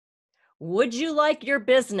Would you like your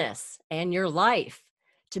business and your life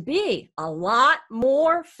to be a lot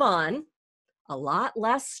more fun, a lot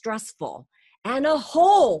less stressful, and a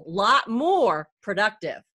whole lot more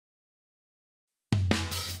productive?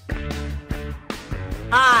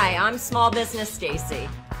 Hi, I'm Small Business Stacey,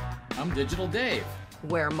 I'm Digital Dave.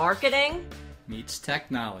 where marketing. Meets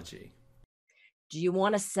technology. Do you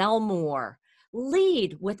want to sell more,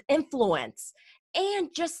 lead with influence, and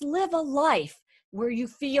just live a life where you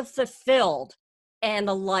feel fulfilled and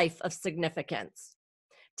a life of significance?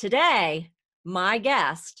 Today, my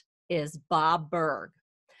guest is Bob Burg.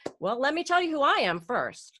 Well, let me tell you who I am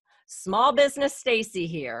first. Small Business Stacey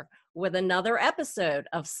here with another episode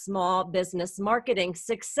of Small Business Marketing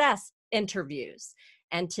Success Interviews.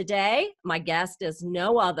 And today, my guest is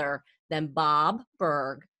no other than Bob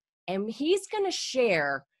Burg. And he's going to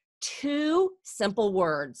share 2 simple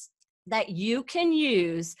words that you can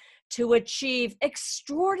use to achieve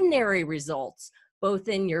extraordinary results, both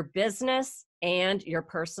in your business and your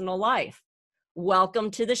personal life. Welcome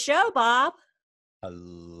to the show, Bob.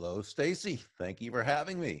 Hello, Stacy. Thank you for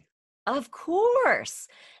having me. Of course.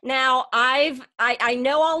 Now, I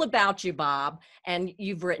know all about you, Bob, and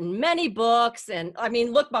you've written many books, and I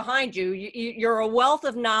mean, look behind you. You're a wealth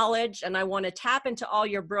of knowledge, and I want to tap into all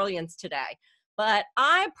your brilliance today. But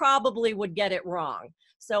I probably would get it wrong.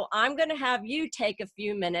 So I'm going to have you take a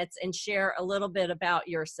few minutes and share a little bit about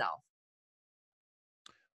yourself.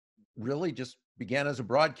 Really just began as a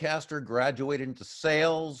broadcaster, graduated into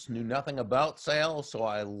sales, knew nothing about sales, so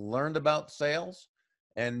I learned about sales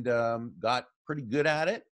and got pretty good at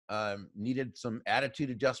it. Needed some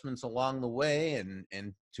attitude adjustments along the way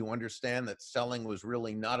and to understand that selling was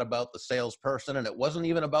really not about the salesperson, and it wasn't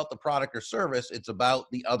even about the product or service, it's about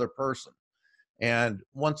the other person. And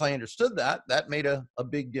once I understood that, that made a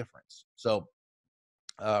big difference. So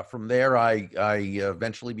from there, I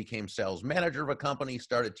eventually became sales manager of a company,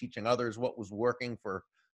 started teaching others what was working for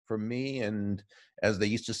me. And as they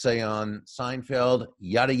used to say on Seinfeld,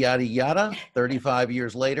 yada, yada, yada, 35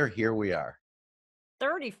 years later, here we are.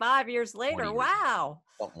 35 years later, wow.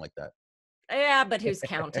 Something like that. Yeah, but who's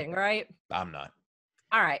counting, right? I'm not.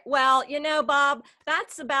 All right. Well, you know, Bob,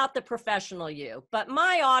 that's about the professional you, but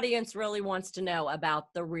my audience really wants to know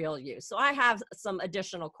about the real you. So I have some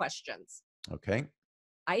additional questions. Okay.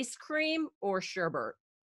 Ice cream or sherbet?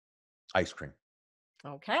 Ice cream.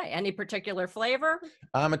 Okay. Any particular flavor?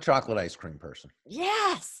 I'm a chocolate ice cream person.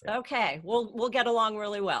 Yes. Yeah. Okay. We'll get along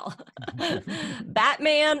really well.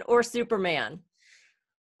 Batman or Superman?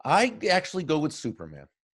 I actually go with Superman.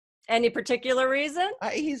 Any particular reason?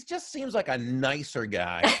 He just seems like a nicer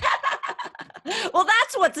guy. Well,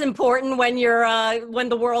 that's what's important when you're when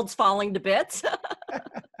the world's falling to bits.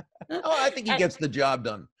 Oh, I think he gets the job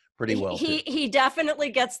done pretty well. He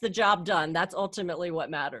definitely gets the job done. That's ultimately what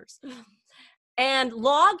matters. And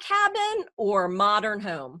log cabin or modern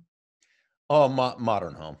home? Oh,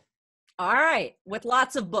 modern home. All right, with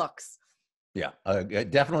lots of books. Yeah,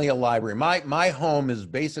 definitely a library. My home is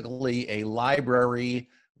basically a library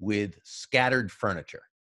with scattered furniture.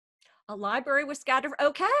 A library with scattered,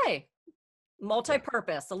 okay.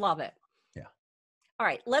 Multi-purpose, I love it. Yeah. All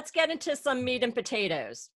right, let's get into some meat and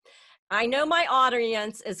potatoes. I know my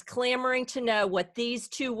audience is clamoring to know what these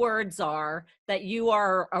 2 words are that you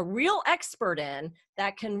are a real expert in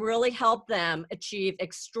that can really help them achieve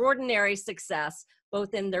extraordinary success,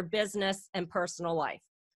 both in their business and personal life.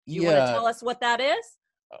 Do you want to tell us what that is?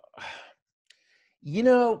 You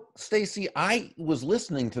know, Stacy, I was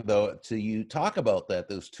listening to you talk about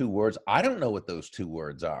those 2 words. I don't know what those 2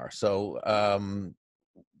 words are. So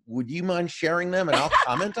would you mind sharing them and I'll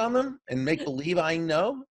comment on them and make believe I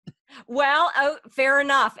know? Well, fair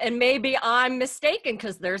enough. And maybe I'm mistaken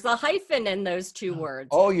because there's a hyphen in those 2 words.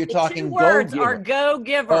 Oh, you're talking go-giver. 2 words go-giver. are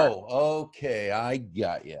go-giver. Oh, okay. I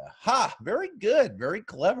got you. Ha, very good. Very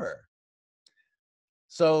clever.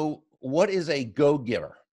 So what is a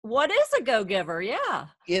go-giver? What is a go-giver? Yeah.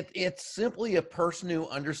 It's simply a person who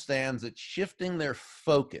understands that shifting their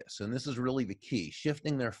focus, and this is really the key,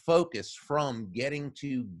 shifting their focus from getting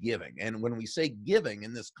to giving. And when we say giving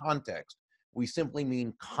in this context, we simply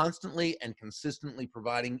mean constantly and consistently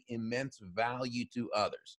providing immense value to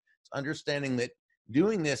others. It's understanding that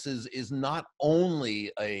doing this is not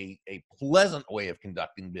only a pleasant way of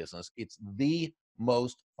conducting business, it's the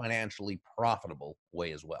most financially profitable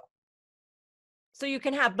way as well. So you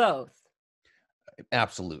can have both.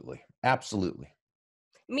 Absolutely. Absolutely.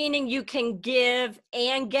 Meaning you can give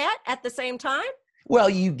and get at the same time? Well,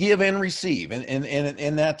 you give and receive, and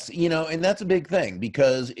that's, and that's a big thing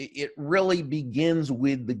because it really begins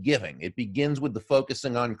with the giving. It begins with the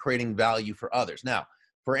focusing on creating value for others. Now,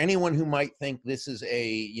 for anyone who might think this is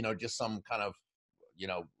just some kind of,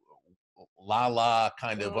 la la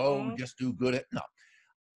kind of, oh, just do good at, no.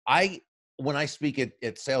 When I speak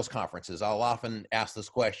at sales conferences, I'll often ask this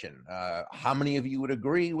question. How many of you would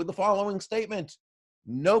agree with the following statement?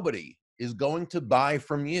 Nobody is going to buy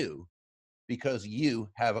from you because you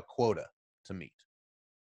have a quota to meet.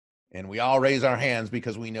 And we all raise our hands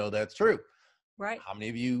because we know that's true. Right. How many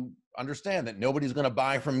of you understand that nobody's going to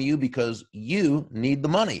buy from you because you need the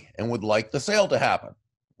money and would like the sale to happen?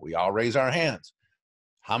 We all raise our hands.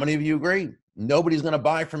 How many of you agree? Nobody's going to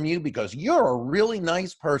buy from you because you're a really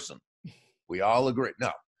nice person. We all agree.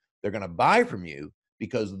 No, they're going to buy from you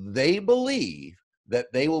because they believe that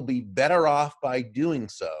they will be better off by doing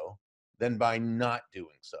so than by not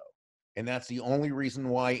doing so. And that's the only reason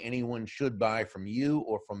why anyone should buy from you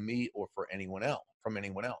or from me or from anyone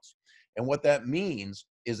else. And what that means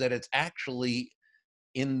is that it's actually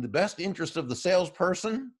in the best interest of the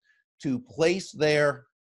salesperson to place their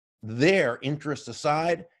interests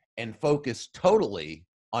aside and focus totally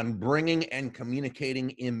on bringing and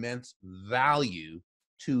communicating immense value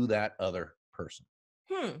to that other person.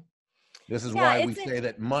 This is why we say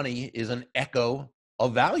that money is an echo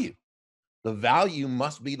of value. The value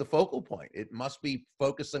must be the focal point. It must be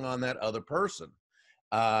focusing on that other person.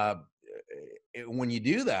 When you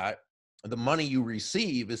do that, the money you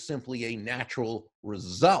receive is simply a natural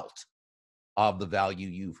result of the value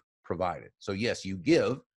you've provided. So yes, you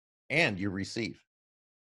give and you receive.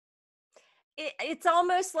 It's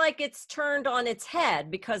almost like it's turned on its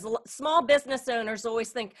head, because small business owners always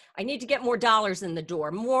think, I need to get more dollars in the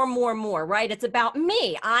door, more, right? It's about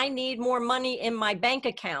me. I need more money in my bank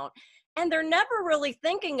account. And they're never really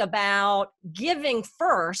thinking about giving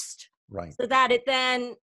first, right? So that it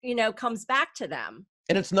then, comes back to them.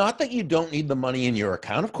 And it's not that you don't need the money in your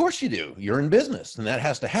account. Of course you do. You're in business and that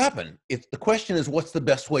has to happen. The question is, what's the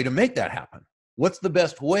best way to make that happen? What's the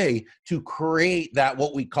best way to create that,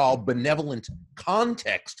 what we call benevolent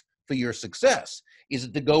context for your success? Is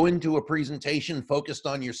it to go into a presentation focused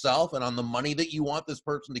on yourself and on the money that you want this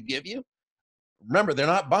person to give you? Remember, they're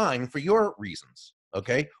not buying for your reasons,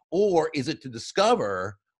 okay? Or is it to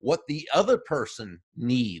discover what the other person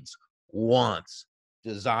needs, wants,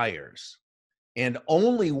 desires? And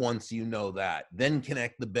only once you know that, then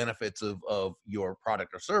connect the benefits of your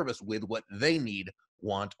product or service with what they need,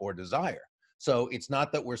 want, or desire. So it's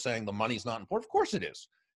not that we're saying the money's not important. Of course it is.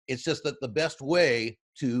 It's just that the best way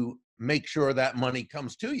to make sure that money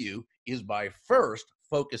comes to you is by first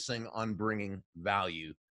focusing on bringing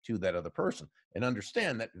value to that other person. And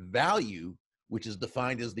understand that value, which is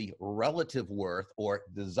defined as the relative worth or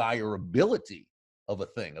desirability of a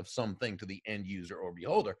thing, of something to the end user or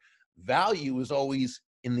beholder, value is always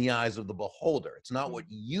in the eyes of the beholder. It's not what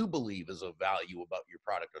you believe is of value about your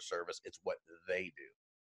product or service. It's what they do.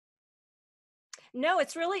 No,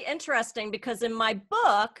 it's really interesting, because in my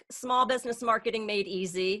book, Small Business Marketing Made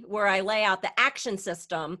Easy, where I lay out the action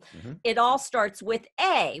system, it all starts with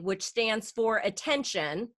A, which stands for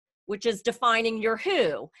attention, which is defining your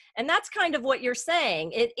who. And that's kind of what you're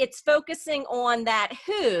saying. It's focusing on that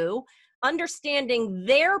who, understanding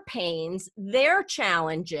their pains, their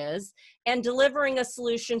challenges, and delivering a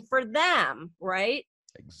solution for them, right?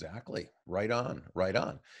 Exactly. Right on, right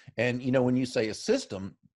on. And, when you say a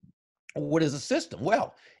system, what is a system?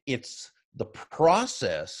 Well, it's the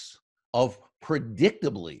process of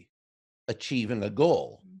predictably achieving a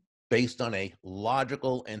goal based on a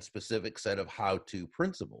logical and specific set of how-to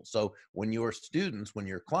principles. So when your students, when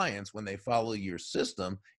your clients, when they follow your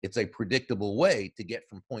system, it's a predictable way to get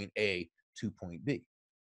from point A to point B.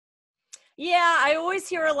 Yeah, I always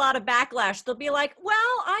hear a lot of backlash. They'll be like, well,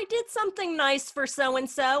 I did something nice for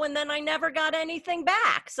so-and-so, and then I never got anything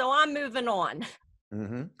back, so I'm moving on.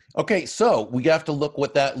 Okay, so we have to look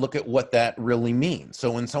at what that really means. So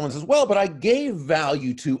when someone says, well, but I gave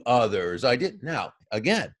value to others, I did. Now,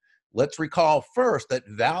 again, let's recall first that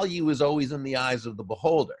value is always in the eyes of the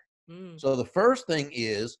beholder. So the first thing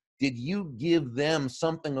is, did you give them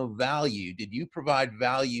something of value? Did you provide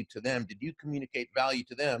value to them? Did you communicate value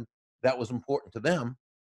to them that was important to them,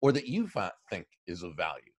 or that you think is of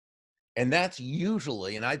value? And that's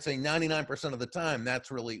usually, and I'd say 99% of the time,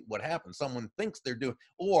 that's really what happens. Someone thinks they're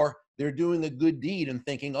doing a good deed and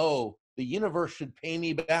thinking, oh, the universe should pay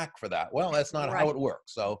me back for that. Well, that's not how it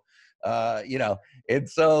works. So, and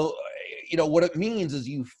so, what it means is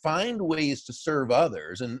you find ways to serve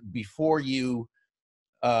others. And before you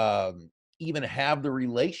even have the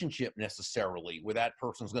relationship necessarily where that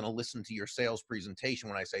person's going to listen to your sales presentation.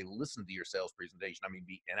 When I say listen to your sales presentation, I mean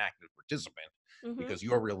be an active participant, because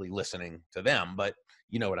you're really listening to them, but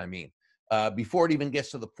you know what I mean. before it even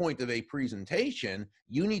gets to the point of a presentation,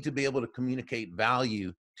 you need to be able to communicate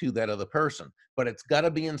value to that other person. But it's got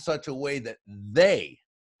to be in such a way that they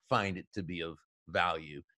find it to be of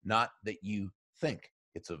value, not that you think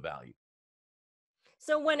it's of value.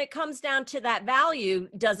 So when it comes down to that value,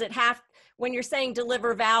 does it have, when you're saying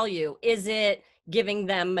deliver value, is it giving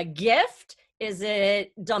them a gift? Is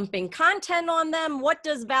it dumping content on them? What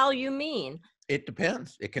does value mean? It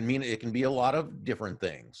depends. It can be a lot of different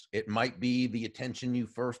things. It might be the attention you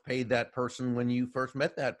first paid that person when you first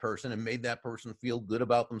met that person and made that person feel good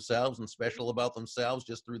about themselves and special about themselves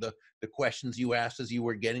just through the questions you asked as you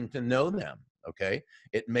were getting to know them. Okay.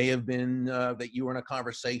 It may have been that you were in a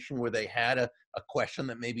conversation where they had a question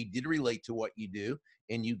that maybe did relate to what you do,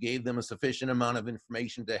 and you gave them a sufficient amount of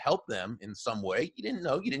information to help them in some way. You didn't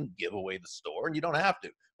know, you didn't give away the store, and you don't have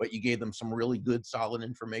to, but you gave them some really good, solid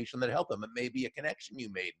information that helped them. It may be a connection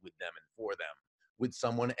you made with them and for them with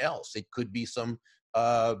someone else. It could be some,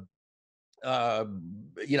 some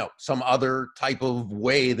other type of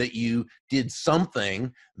way that you did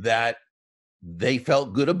something that they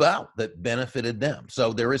felt good about, that benefited them.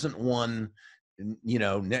 So there isn't one, and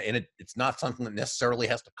it's not something that necessarily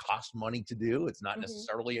has to cost money to do. It's not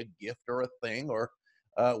necessarily a gift or a thing or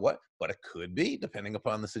but it could be depending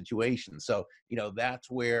upon the situation. So,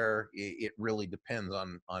 that's where it really depends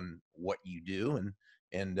on what you do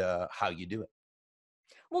and how you do it.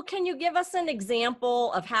 Well, can you give us an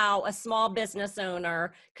example of how a small business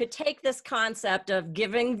owner could take this concept of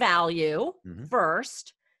giving value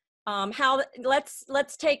first?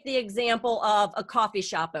 Let's take the example of a coffee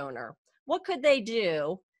shop owner. What could they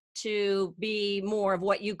do to be more of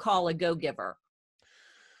what you call a go-giver?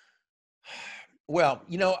 Well,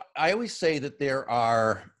 I always say that there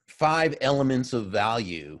are 5 elements of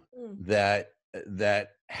value that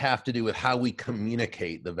have to do with how we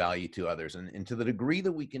communicate the value to others. And to the degree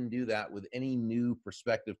that we can do that with any new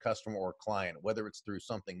prospective customer or client, whether it's through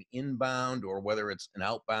something inbound or whether it's an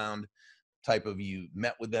outbound type of, you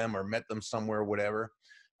met with them or met them somewhere, whatever,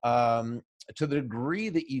 to the degree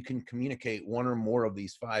that you can communicate one or more of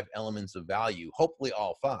these 5 elements of value, hopefully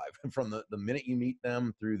all 5, from the minute you meet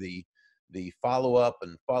them through the follow-up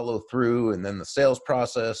and follow-through, and then the sales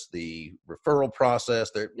process, the referral process,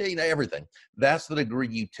 everything. That's the degree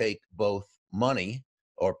you take both money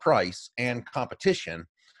or price and competition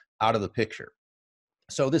out of the picture.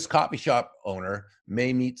 So this coffee shop owner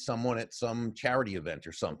may meet someone at some charity event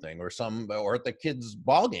or something, or at the kids'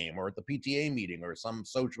 ball game, or at the PTA meeting, or some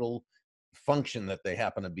social function that they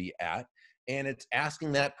happen to be at. And it's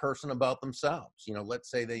asking that person about themselves.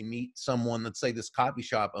 Let's say they meet someone, let's say this coffee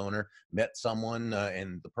shop owner met someone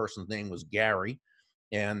and the person's name was Gary,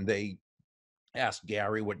 and they asked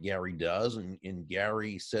Gary what Gary does. And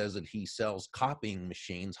Gary says that he sells copying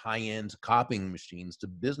machines, high-end copying machines, to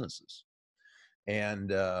businesses.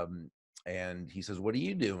 And he says, what do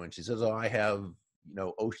you do? And she says, oh, I have,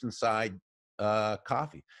 Oceanside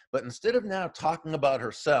coffee. But instead of now talking about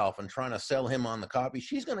herself and trying to sell him on the coffee,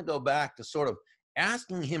 she's going to go back to sort of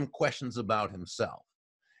asking him questions about himself.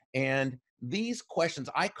 And these questions,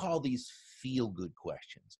 I call these feel-good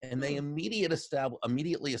questions, and they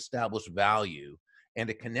immediately establish value and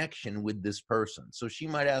a connection with this person. So she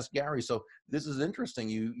might ask Gary, so this is interesting.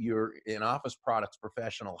 You're an office products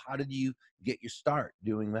professional. How did you get your start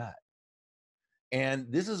doing that? And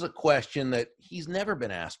this is a question that he's never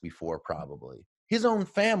been asked before, probably. His own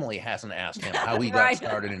family hasn't asked him how he got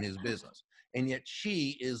started in his business. And yet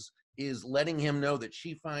she is letting him know that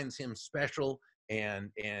she finds him special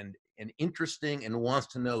and interesting and wants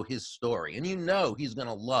to know his story. And he's going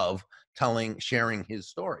to love sharing his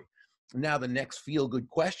story. Now, the next feel-good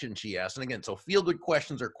question she asks, and again, so feel-good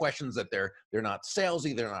questions are questions that they're not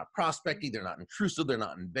salesy, they're not prospecty, they're not intrusive, they're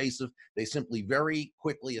not invasive. They simply very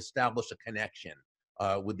quickly establish a connection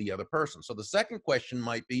with the other person. So the second question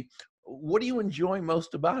might be, what do you enjoy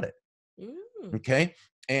most about it? Okay,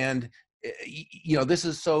 and this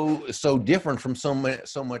is so different from so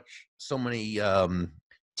many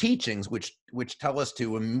teachings which tell us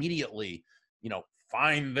to immediately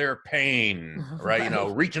find their pain, right?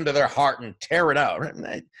 Reach into their heart and tear it out.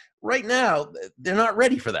 Right now, they're not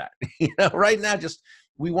ready for that. Right now,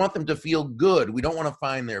 we want them to feel good. We don't want to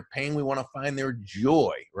find their pain. We want to find their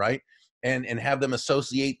joy, right? And have them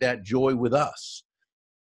associate that joy with us.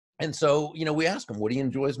 And so, we ask him what he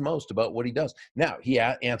enjoys most about what he does. Now, he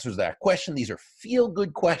answers that question. These are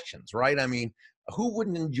feel-good questions, right? I mean, who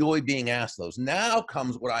wouldn't enjoy being asked those? Now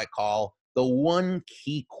comes what I call the one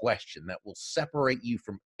key question that will separate you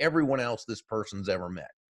from everyone else this person's ever met.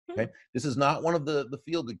 Okay. This is not one of the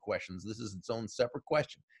feel-good questions. This is its own separate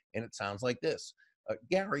question. And it sounds like this.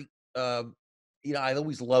 Gary, I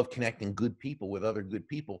always love connecting good people with other good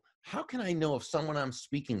people. How can I know if someone I'm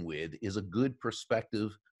speaking with is a good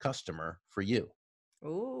prospective customer for you?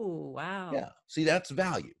 Ooh, wow. Yeah. See, that's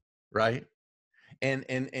value, right?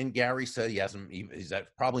 And Gary said he's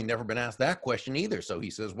probably never been asked that question either. So he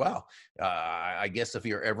says, well, I guess if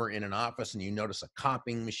you're ever in an office and you notice a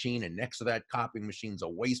copying machine, and next to that copying machine's a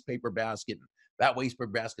waste paper basket, and that waste paper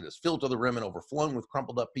basket is filled to the rim and overflowing with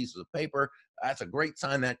crumpled up pieces of paper, that's a great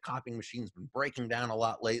sign that copying machine's been breaking down a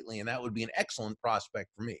lot lately, and that would be an excellent prospect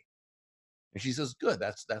for me. And she says, good,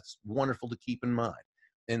 that's wonderful to keep in mind.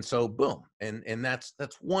 And so boom, and that's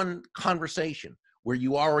one conversation where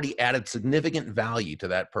you already added significant value to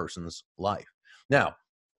that person's life. Now,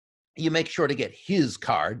 you make sure to get his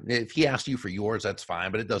card. If he asks you for yours, that's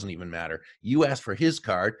fine, but it doesn't even matter. You ask for his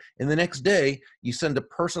card, and the next day you send a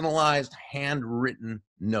personalized handwritten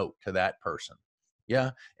note to that person.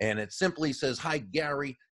 Yeah. And it simply says, hi,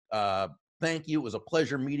 Gary. Thank you. It was a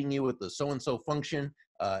pleasure meeting you at the so-and-so function.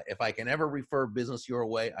 If I can ever refer business your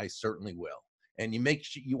way, I certainly will. And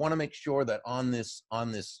you want to make sure that on this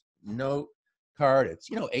note card, it's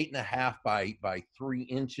 8.5 by 3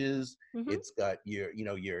 inches. Mm-hmm. It's got your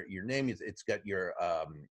name. It's got your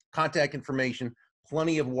contact information,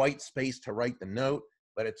 plenty of white space to write the note,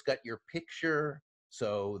 but it's got your picture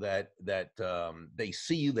so that they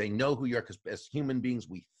see you, they know who you are. Because as human beings,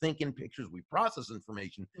 we think in pictures, we process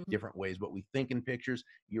information different ways, but we think in pictures.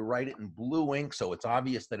 You write it in blue ink, so it's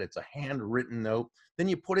obvious that it's a handwritten note. Then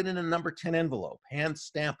you put it in a number 10 envelope, hand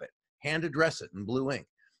stamp it, hand address it in blue ink,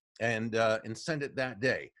 and send it that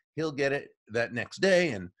day. He'll get it that next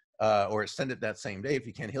day, and or send it that same day if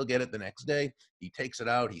you can. He'll get it the next day. He takes it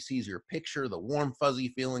out. He sees your picture. The warm, fuzzy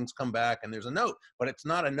feelings come back, and there's a note. But it's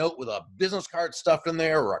not a note with a business card stuffed in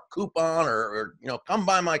there or a coupon or come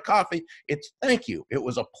buy my coffee. It's thank you. It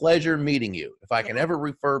was a pleasure meeting you. If I can ever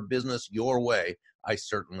refer business your way, I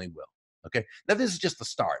certainly will. Okay. Now, this is just the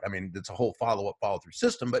start. I mean, it's a whole follow-through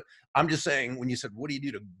system. But I'm just saying, when you said, what do you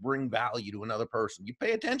do to bring value to another person? You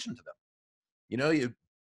pay attention to them.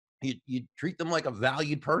 You treat them like a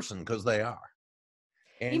valued person because they are.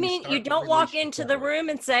 You And you mean you start the don't walk relationship into that the way. room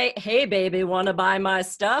and say, hey, baby, want to buy my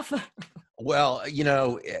stuff? Well,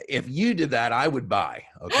 if you did that, I would buy.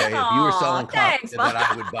 Okay. If you were Aw, selling coffee, thanks, that I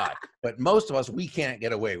Bob. would buy. But most of us, we can't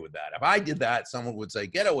get away with that. If I did that, someone would say,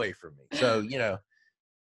 get away from me. So,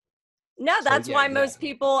 No, that's yeah, why most exactly.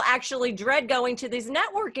 people actually dread going to these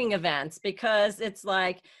networking events, because it's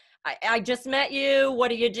like, I just met you. What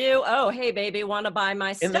do you do? Oh, hey, baby, want to buy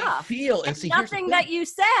my And they stuff? feel, and And see, here's the nothing thing. that you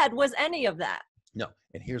said was any of that. No.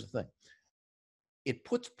 And here's the thing. It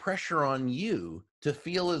puts pressure on you to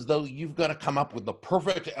feel as though you've got to come up with the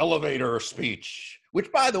perfect elevator speech,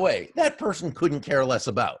 which, by the way, that person couldn't care less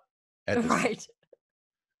about at this point. Right.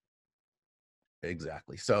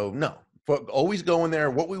 Exactly. So no, always go in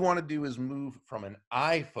there. What we want to do is move from an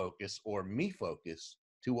I focus or me focus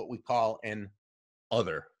to what we call an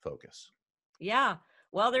other focus. Yeah.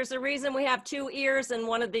 Well, there's a reason we have 2 ears and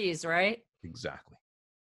one of these, right? Exactly.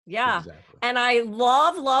 Yeah. Exactly. And I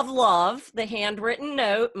love, love, love the handwritten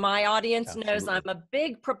note. My audience knows I'm Absolutely. a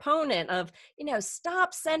big proponent of,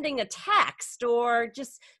 stop sending a text or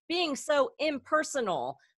just being so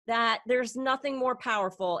impersonal, that there's nothing more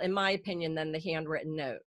powerful, in my opinion, than the handwritten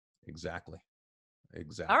note. Exactly. All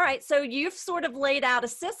Exactly. right. So you've sort of laid out a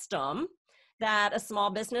system that a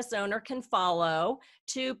small business owner can follow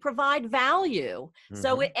to provide value.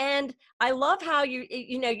 So, Mm-hmm. and I love how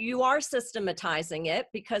you are systematizing it,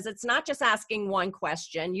 because it's not just asking one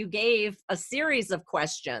question. You gave a series of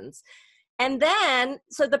questions. And then,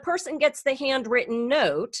 so the person gets the handwritten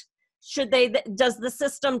note. Does the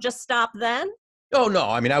system just stop then? Oh no,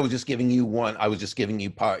 I mean, I was just giving you part,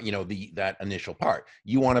 that initial part.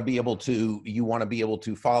 You want to be able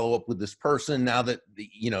to follow up with this person now that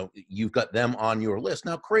you've got them on your list.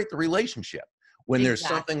 Now create the relationship. When there's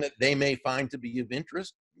something Exactly. that they may find to be of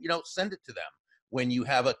interest, send it to them. When you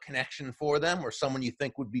have a connection for them or someone you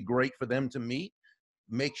think would be great for them to meet,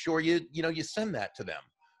 make sure you send that to them.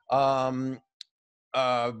 Um,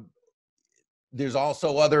 uh, there's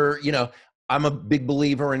also other, I'm a big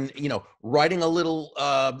believer in, writing a little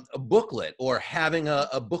a booklet or having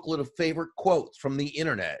a booklet of favorite quotes from the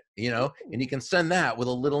internet, and you can send that with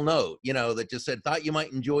a little note, that just said, thought you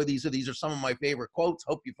might enjoy these, or these are some of my favorite quotes.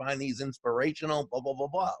 Hope you find these inspirational, blah, blah, blah,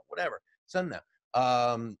 blah, whatever. Send them.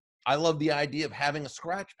 I love the idea of having a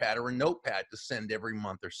scratch pad or a notepad to send every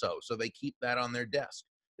month or so. So they keep that on their desk.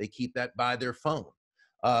 They keep that by their phone.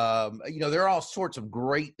 There are all sorts of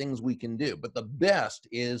great things we can do, but the best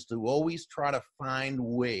is to always try to find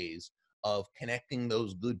ways of connecting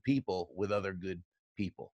those good people with other good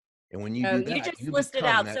people. And when you Oh, do you that, just you listed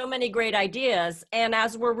become out that. so many great ideas. And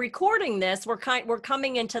as we're recording this, we're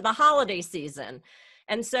coming into the holiday season.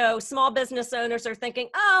 And so small business owners are thinking,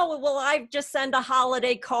 oh, well, I just send a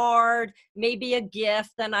holiday card, maybe a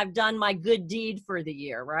gift, and I've done my good deed for the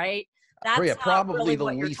year, right? Yeah, That's not probably really the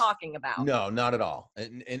what you're least. talking about. No, not at all.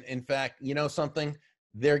 And in fact, you know something?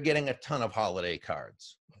 They're getting a ton of holiday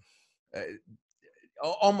cards. Uh,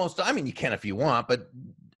 Almost, I mean, you can if you want, but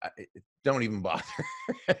uh, don't even bother.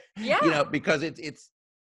 Yeah. Because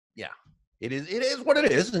yeah, it is what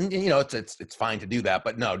it is, and it's fine to do that,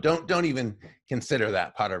 but no, don't even consider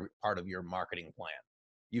that part of your marketing plan.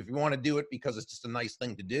 If you want to do it because it's just a nice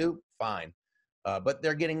thing to do, fine. But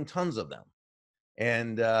they're getting tons of them,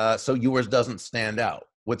 and so yours doesn't stand out.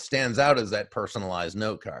 What stands out is that personalized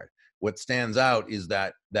note card. What stands out is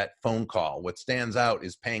that phone call. What stands out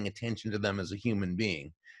is paying attention to them as a human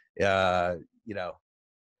being. Uh, you know,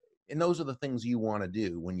 and those are the things you want to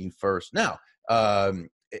do when you first. Now,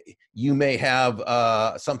 you may have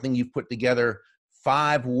something you've put together,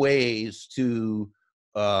 5 ways to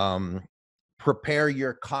prepare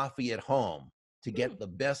your coffee at home to Hmm. get the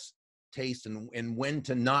best taste, and when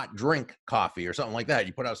to not drink coffee or something like that.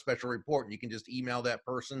 You put out a special report, and you can just email that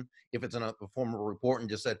person if it's in a form of a report, and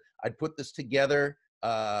just said, I'd put this together.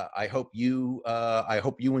 I hope you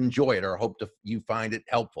enjoy it, or you find it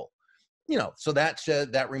helpful. So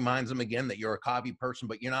that reminds them again that you're a coffee person,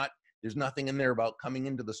 but you're not. There's nothing in there about coming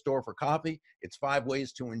into the store for coffee. It's 5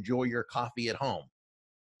 ways to enjoy your coffee at home.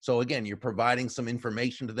 So again, you're providing some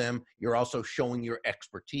information to them. You're also showing your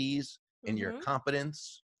expertise and your Hmm.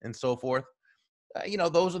 competence and so forth.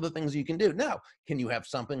 Those are the things you can do. Now, can you have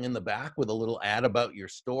something in the back with a little ad about your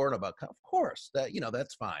store and about, of course,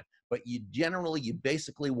 that's fine. But you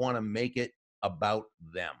basically want to make it about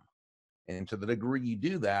them. And to the degree you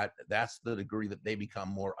do that, that's the degree that they become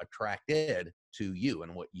more attracted to you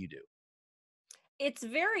and what you do. It's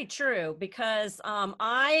very true because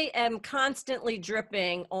I am constantly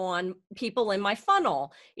dripping on people in my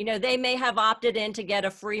funnel. They may have opted in to get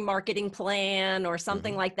a free marketing plan or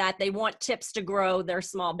something Hmm. like that. They want tips to grow their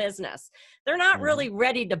small business. They're not Hmm. really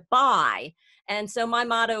ready to buy. And so my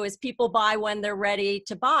motto is people buy when they're ready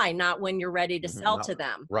to buy, not when you're ready to Hmm. sell Not to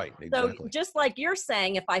them. right, So exactly. just like you're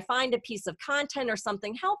saying, if I find a piece of content or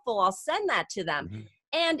something helpful, I'll send that to them. Hmm.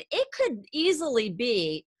 And it could easily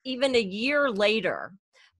be even a year later,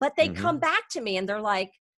 but they come Hmm. back to me and they're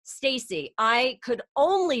like, Stacey, I could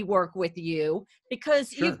only work with you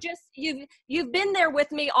because Sure. you've been there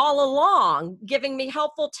with me all along, giving me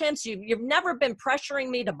helpful tips. You've never been pressuring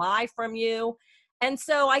me to buy from you. And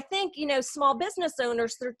so I think, small business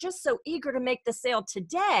owners, they're just so eager to make the sale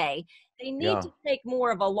today. They need Yeah. to take more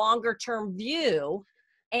of a longer term view,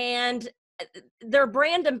 and their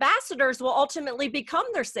brand ambassadors will ultimately become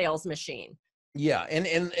their sales machine. Yeah,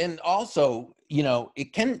 and also, and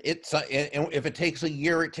if it takes a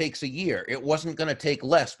year, it takes a year. It wasn't going to take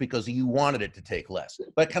less because you wanted it to take less,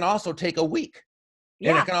 but it can also take a week,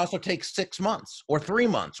 and it Yeah. can also take 6 months, or 3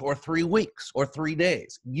 months, or 3 weeks, or 3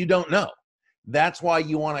 days. You don't know. That's why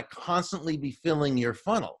you want to constantly be filling your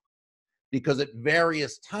funnel, because at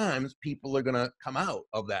various times people are going to come out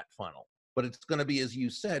of that funnel, but it's going to be, as you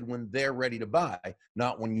said, when they're ready to buy,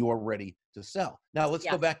 not when you're ready to sell. Now let's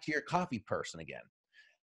go Yes. back to your coffee person again.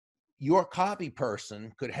 Your copy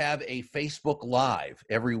person could have a Facebook Live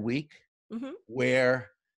every week Hmm.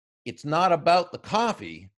 where it's not about the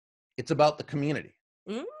coffee, it's about the community.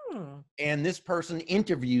 Mm. And this person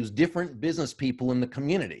interviews different business people in the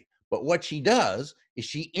community. But what she does is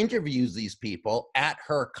she interviews these people at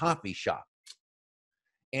her coffee shop.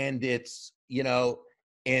 And it's,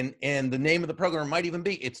 and the name of the program might even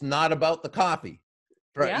be, it's not about the coffee,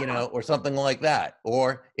 Yeah. or something like that.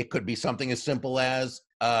 Or it could be something as simple as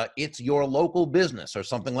it's your local business or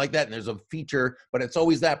something like that. And there's a feature, but it's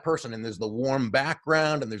always that person. And there's the warm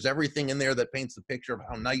background and there's everything in there that paints the picture of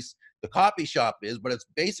how nice the coffee shop is. But it's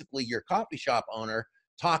basically your coffee shop owner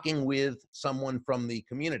talking with someone from the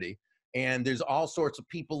community. And there's all sorts of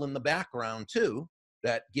people in the background too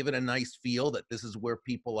that give it a nice feel that this is where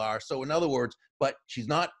people are. So in other words, but she's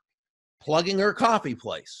not plugging her coffee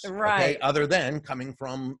place, okay, Right. other than coming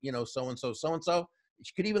from, so and so.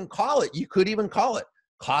 You could even call it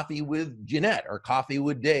Coffee with Jeanette, or Coffee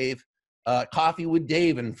with Dave, Coffee with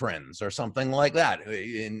Dave and Friends, or something like that.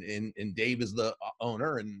 And Dave is the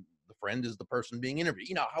owner and the friend is the person being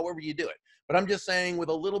interviewed, however you do it. But I'm just saying, with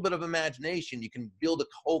a little bit of imagination, you can build a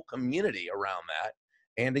whole community around that.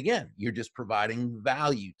 And again, you're just providing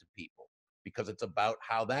value to people, because it's about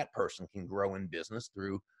how that person can grow in business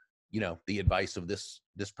through, the advice of this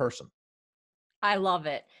person. I love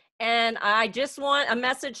it. And I just want a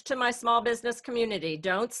message to my small business community.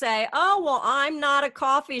 Don't say, oh, well, I'm not a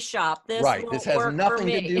coffee shop. This Right. This won't has work for nothing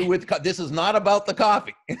to do me. with, this is not about the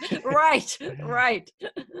coffee. Right, right.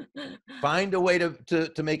 Find a way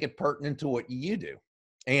to make it pertinent to what you do.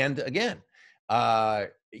 And again,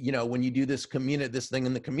 when you do this thing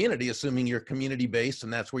in the community, assuming you're community based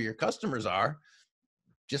and that's where your customers are,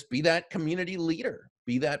 just be that community leader,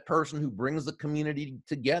 be that person who brings the community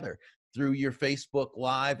together through your Facebook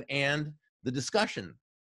Live and the discussion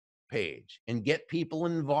page, and get people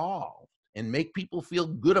involved and make people feel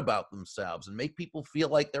good about themselves and make people feel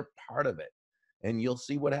like they're part of it. And you'll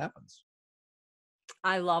see what happens.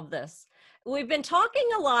 I love this. We've been talking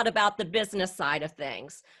a lot about the business side of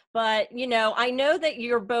things, but I know that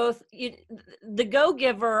you're both, the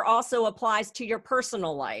go-giver also applies to your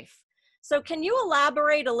personal life. So can you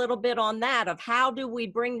elaborate a little bit on that, of how do we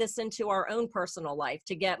bring this into our own personal life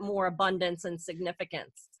to get more abundance and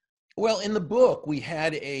significance? Well, in the book, we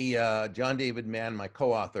had John David Mann, my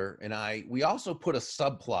co-author, and we also put a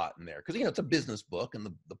subplot in there because, it's a business book and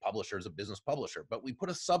the publisher is a business publisher, but we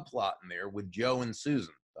put a subplot in there with Joe and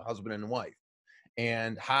Susan, the husband and wife,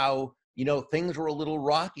 and how, things were a little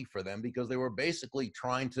rocky for them because they were basically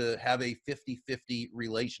trying to have a 50-50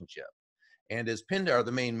 relationship. And as Pindar,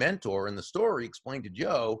 the main mentor in the story, explained to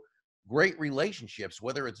Joe, great relationships,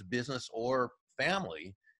 whether it's business or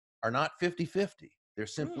family, are not 50-50. They're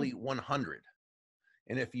simply 100.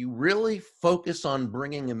 And if you really focus on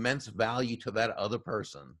bringing immense value to that other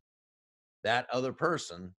person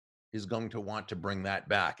is going to want to bring that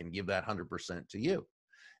back and give that 100% to you.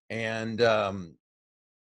 And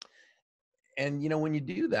when you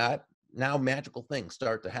do that, now magical things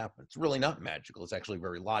start to happen. It's really not magical. It's actually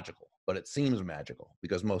very logical, but it seems magical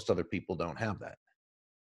because most other people don't have that.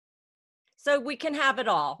 So we can have it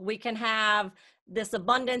all. We can have this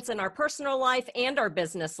abundance in our personal life and our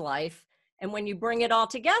business life. And when you bring it all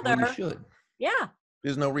together, well, you should. Yeah.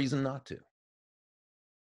 There's no reason not to.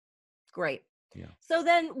 Great. Yeah. So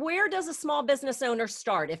then where does a small business owner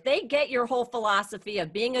start? If they get your whole philosophy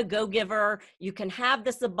of being a go-giver, you can have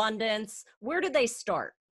this abundance, where do they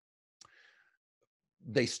start?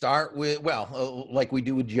 They start with, like we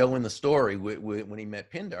do with Joe in the story, when he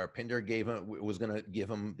met Pindar was going to give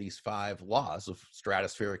him these 5 laws of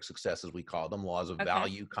stratospheric success, as we call them, laws of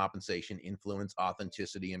value, compensation, influence,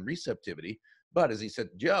 authenticity, and receptivity. But as he said,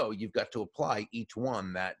 Joe, you've got to apply each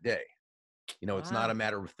one that day. It's not a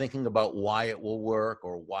matter of thinking about why it will work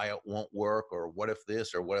or why it won't work or what if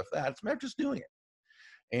this or what if that. It's a matter of just doing it.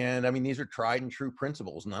 And I mean, these are tried and true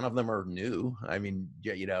principles. None of them are new. I mean,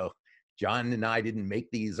 John and I didn't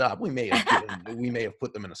make these up. We may have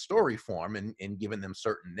put them in a story form and given them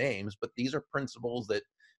certain names, but these are principles that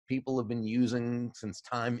people have been using since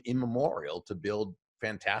time immemorial to build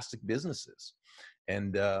fantastic businesses.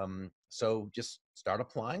 And so just start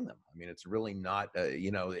applying them. I mean, it's really not,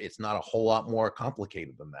 it's not a whole lot more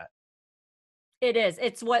complicated than that. It is.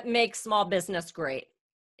 It's what makes small business great.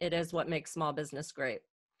 It is what makes small business great.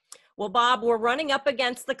 Well, Bob, we're running up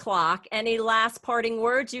against the clock. Any last parting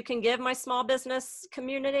words you can give my small business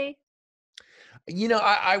community?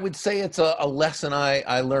 I would say it's a lesson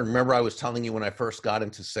I learned. Remember, I was telling you when I first got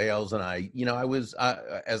into sales, and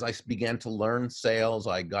as I began to learn sales,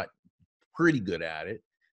 I got pretty good at it.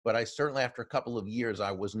 But I certainly, after a couple of years,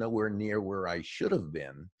 I was nowhere near where I should have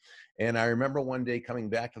been. And I remember one day coming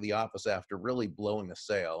back to the office after really blowing a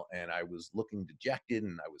sale, and I was looking dejected,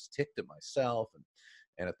 and I was ticked at myself and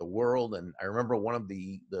at the world. And I remember one of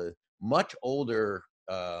the much older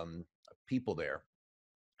people there.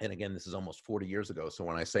 And again, this is almost 40 years ago. So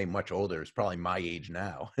when I say much older, it's probably my age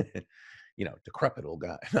now, decrepit old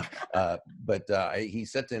guy. But he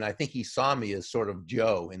said to, and I think he saw me as sort of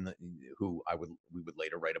Joe who we would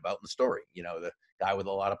later write about in the story, the guy with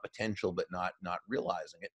a lot of potential, but not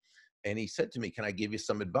realizing it. And he said to me, can I give you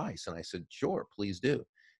some advice? And I said, sure, please do.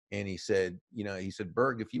 And he said,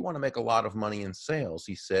 Burg, if you want to make a lot of money in sales,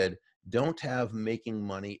 he said, don't have making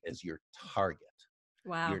money as your target.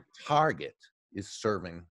 Wow. Your target is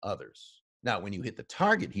serving others. Now, when you hit the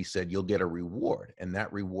target, he said, you'll get a reward, and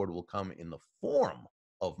that reward will come in the form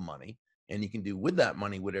of money, and you can do with that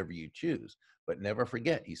money whatever you choose. But never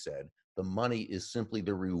forget, he said, the money is simply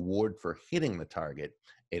the reward for hitting the target.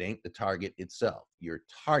 It ain't the target itself. Your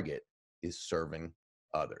target is serving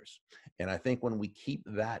others. And I think when we keep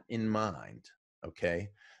that in mind, okay,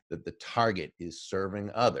 that the target is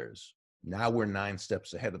serving others, now we're 9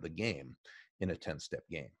 steps ahead of the game in a 10-step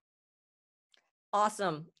game.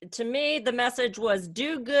 Awesome. To me, the message was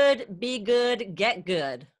do good, be good, get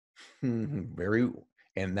good. And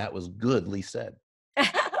that was goodly said.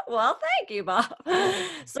 Well, thank you, Bob.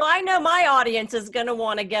 So I know my audience is going to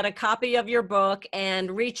want to get a copy of your book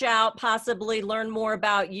and reach out, possibly learn more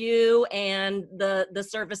about you and the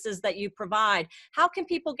services that you provide. How can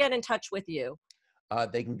people get in touch with you?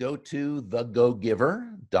 They can go to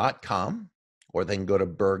thegogiver.com or they can go to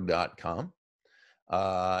burg.com.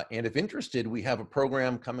 And if interested, we have a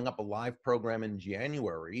program coming up, a live program in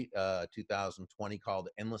January 2020 called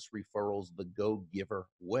Endless Referrals, the Go Giver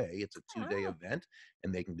Way. It's a 2-day event,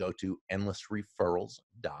 and they can go to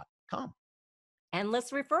endlessreferrals.com.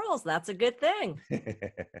 Endless referrals. That's a good thing.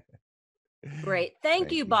 Great.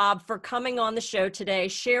 Thank you, you, Bob, for coming on the show today,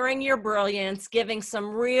 sharing your brilliance, giving some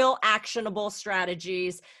real actionable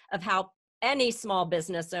strategies of how any small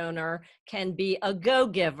business owner can be a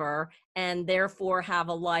go-giver and therefore have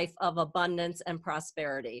a life of abundance and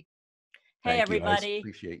prosperity. Hey, Thank you. everybody. I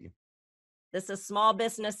appreciate you. This is Small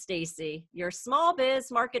Business Stacey, your small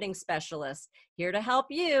biz marketing specialist, here to help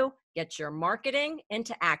you get your marketing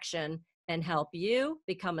into action and help you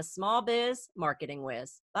become a small biz marketing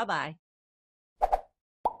whiz. Bye-bye.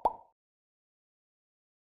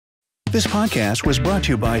 This podcast was brought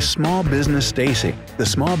to you by Small Business Stacey, the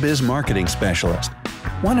small biz marketing specialist.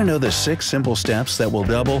 Want to know the 6 simple steps that will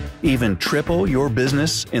double, even triple your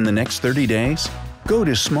business in the next 30 days? Go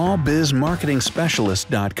to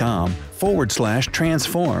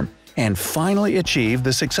smallbizmarketingspecialist.com/transform and finally achieve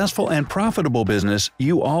the successful and profitable business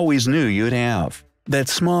you always knew you'd have.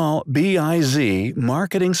 That's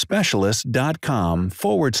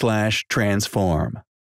smallbizmarketingspecialist.com/transform.